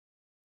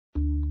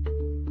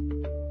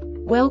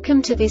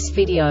Welcome to this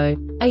video.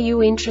 Are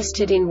you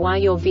interested in why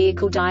your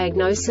vehicle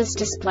diagnosis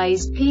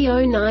displays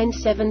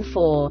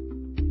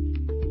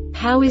P0974?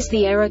 How is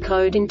the error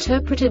code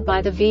interpreted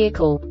by the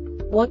vehicle?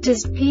 What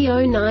does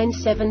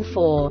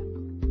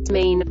P0974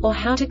 mean, or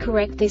how to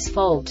correct this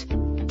fault?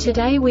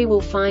 Today we will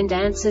find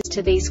answers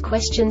to these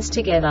questions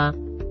together.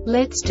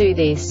 Let's do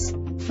this.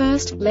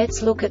 First,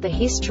 let's look at the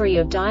history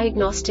of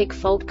diagnostic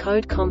fault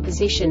code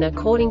composition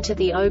according to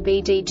the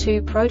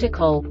OBD2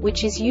 protocol,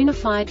 which is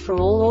unified for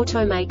all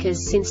automakers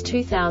since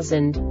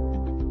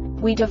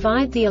 2000. We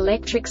divide the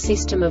electric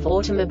system of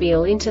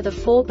automobile into the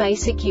four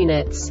basic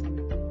units: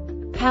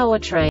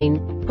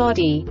 powertrain,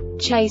 body,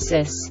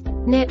 chassis,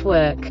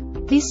 network.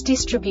 This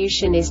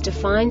distribution is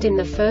defined in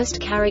the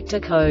first character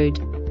code.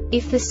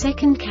 If the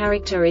second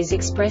character is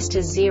expressed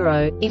as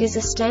 0, it is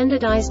a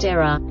standardized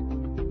error.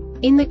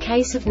 In the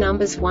case of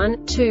numbers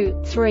 1,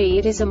 2, 3,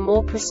 it is a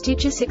more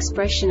prestigious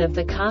expression of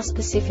the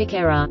car-specific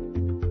error.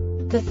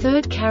 The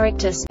third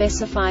character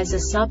specifies a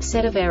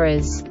subset of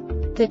errors.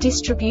 The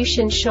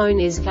distribution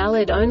shown is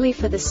valid only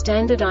for the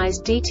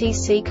standardized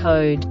DTC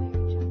code.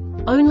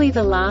 Only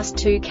the last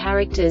two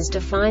characters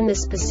define the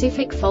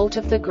specific fault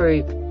of the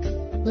group.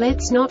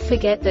 Let's not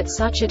forget that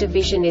such a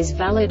division is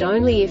valid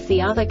only if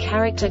the other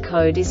character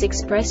code is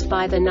expressed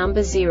by the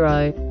number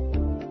 0.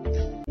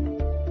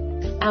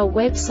 Our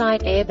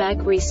website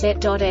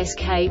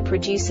airbagreset.sk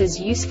produces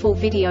useful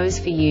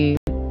videos for you.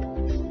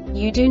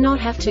 You do not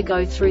have to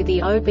go through the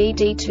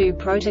OBD2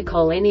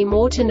 protocol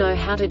anymore to know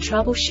how to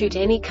troubleshoot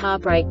any car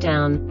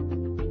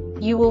breakdown.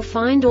 You will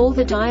find all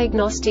the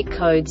diagnostic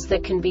codes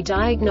that can be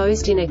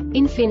diagnosed in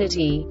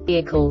infinity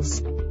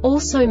vehicles.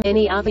 Also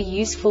many other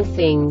useful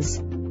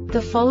things.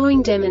 The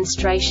following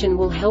demonstration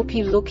will help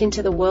you look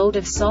into the world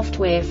of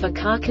software for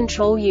car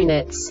control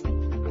units.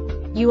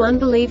 You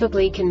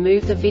unbelievably can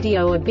move the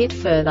video a bit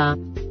further.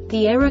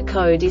 The error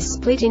code is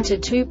split into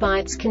 2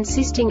 bytes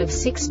consisting of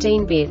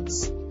 16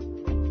 bits.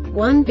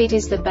 1 bit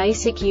is the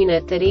basic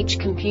unit that each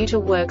computer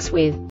works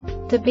with.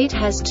 The bit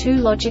has 2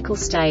 logical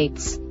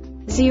states: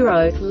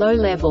 0, low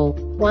level,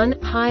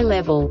 1, high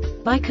level.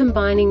 By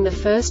combining the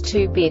first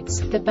 2 bits,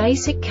 the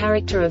basic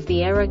character of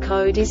the error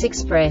code is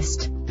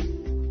expressed.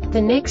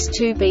 The next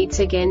 2 beats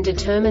again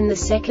determine the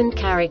second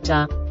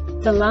character.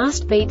 The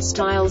last beat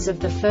styles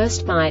of the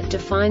first byte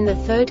define the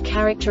third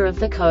character of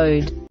the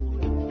code.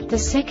 The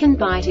second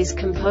byte is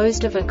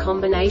composed of a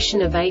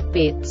combination of 8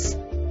 bits.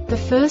 The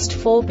first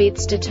 4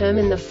 bits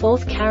determine the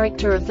fourth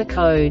character of the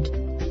code.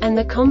 And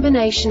the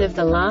combination of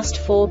the last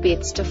 4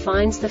 bits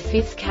defines the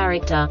fifth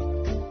character.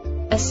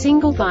 A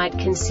single byte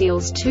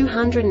conceals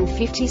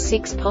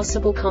 256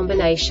 possible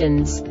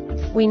combinations.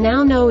 We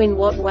now know in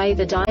what way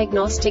the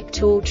diagnostic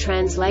tool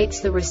translates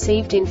the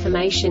received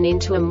information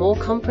into a more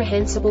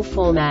comprehensible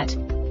format.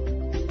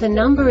 The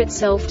number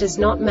itself does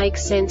not make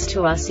sense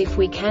to us if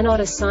we cannot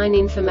assign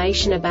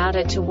information about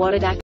it to what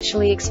it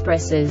actually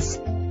expresses.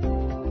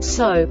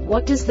 So,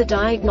 what does the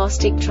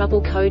Diagnostic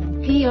Trouble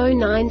Code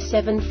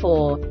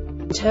P0974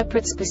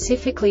 interpret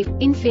specifically for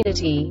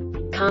infinity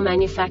car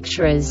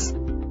manufacturers?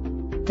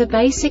 The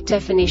basic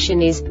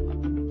definition is: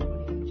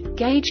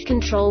 gauge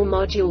control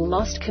module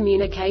lost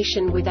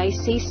communication with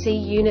ACC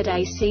unit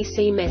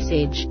ACC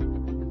message.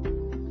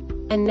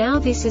 And now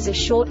this is a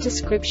short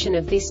description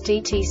of this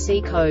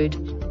DTC code.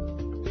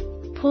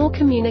 Poor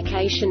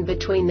communication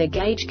between the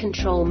gauge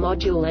control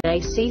module and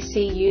ACC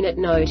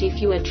Unit.NOTE.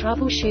 If you are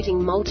troubleshooting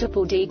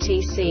multiple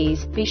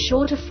DTCs, be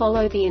sure to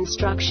follow the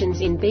instructions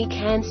in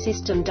BCAN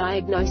System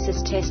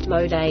Diagnosis Test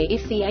Mode.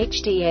 If the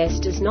HDS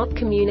does not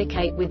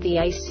communicate with the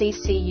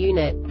ACC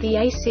unit, the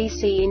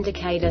ACC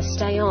indicator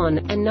stay on,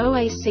 and no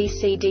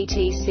ACC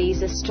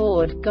DTCs are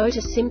stored, go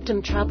to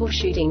symptom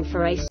troubleshooting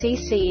for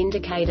ACC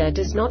indicator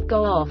does not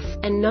go off,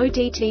 and no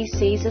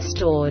DTCs are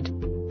stored.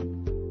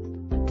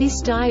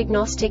 This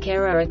diagnostic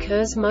error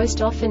occurs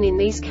most often in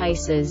these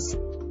cases: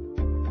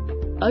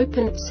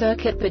 open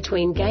circuit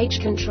between gauge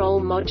control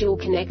module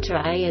connector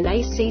A and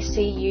ACC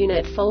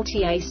unit,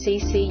 faulty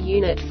ACC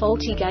unit,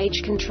 faulty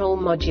gauge control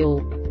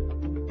module.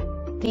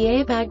 The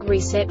Airbag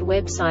Reset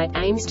website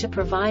aims to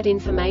provide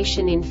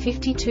information in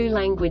 52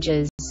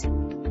 languages.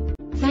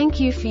 Thank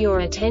you for your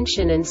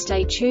attention and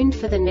stay tuned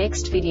for the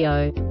next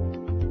video.